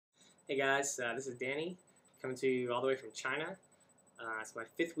Hey guys, this is Danny, coming to you all the way from China. It's my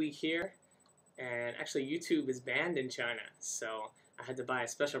 5th week here, and actually YouTube is banned in China, so I had to buy a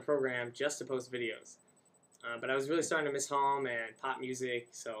special program just to post videos. But I was really starting to miss home and pop music,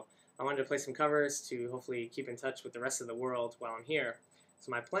 so I wanted to play some covers to hopefully keep in touch with the rest of the world while I'm here.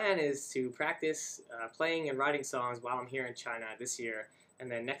 So my plan is to practice playing and writing songs while I'm here in China this year, and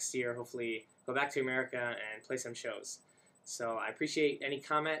then next year hopefully go back to America and play some shows. So I appreciate any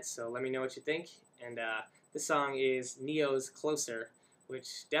comments, so let me know what you think. And this song is Neo's Closer,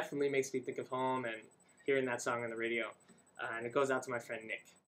 which definitely makes me think of home and hearing that song on the radio. And it goes out to my friend Nick.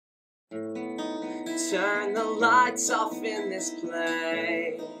 Turn the lights off in this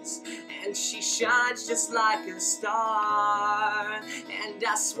place, and she shines just like a star, and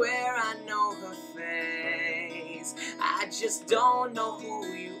I swear I know her face, I just don't know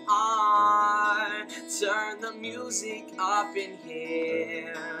who you are. Turn the music up in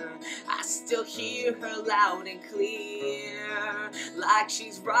here, I still hear her loud and clear, like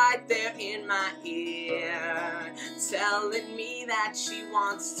she's right there in my ear, telling me that she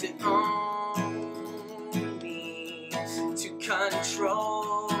wants to own me, to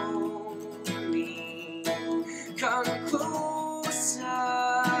control me. Come closer,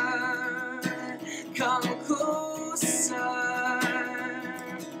 come closer.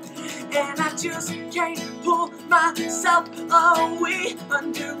 And I just can't pull myself away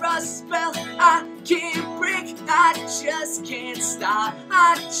under a spell I can't break. I just can't stop,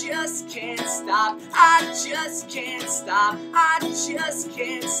 I just can't stop, I just can't stop, I just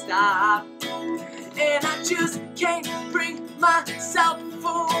can't stop. And I just can't bring myself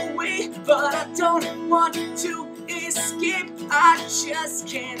away, but I don't want to escape. I just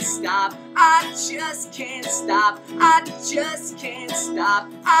can't stop, I just can't stop, I just can't stop,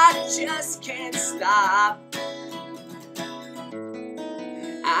 I just can't stop.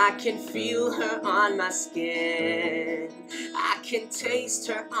 I can feel her on my skin, I can taste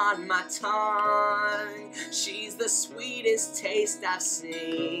her on my tongue. She's the sweetest taste I've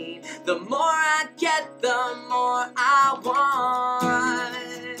seen. The more I get, the more I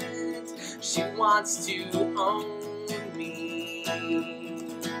want. She wants to own me.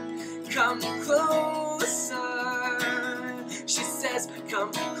 Come closer, she says,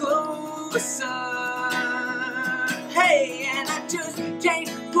 come closer. Hey, and I just can't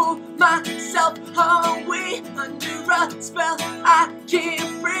pull myself away under a spell I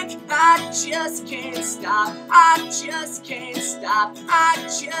can't break. I just can't stop, I just can't stop, I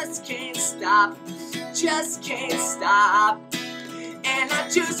just can't stop, just can't stop. And I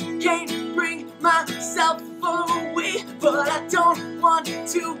just can't bring myself away, but I don't want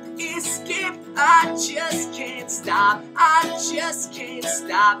to escape. I just can't stop, I just can't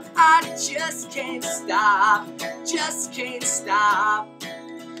stop, I just can't stop, just can't stop.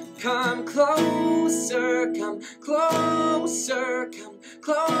 Come closer, come closer, come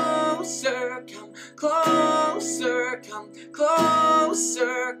closer, come closer, come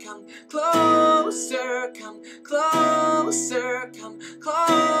closer, come closer, come closer, come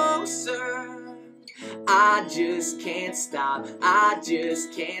closer. I just can't stop, I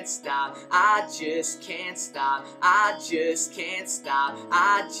just can't stop, I just can't stop, I just can't stop,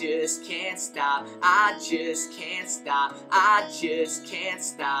 I just can't stop, I just can't stop, I just can't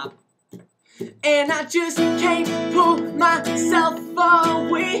stop. And I just can't pull myself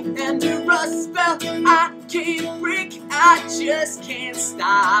away under a spell I can't break. I just can't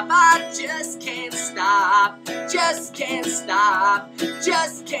stop, I just can't stop, just can't stop,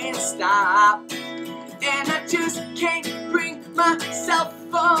 just can't stop. And I just can't bring myself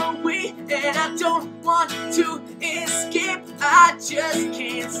away, and I don't want to escape. I just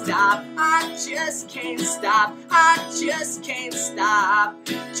can't stop, I just can't stop, I just can't stop,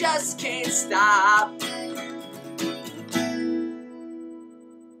 just can't stop.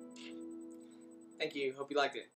 Thank you, hope you liked it.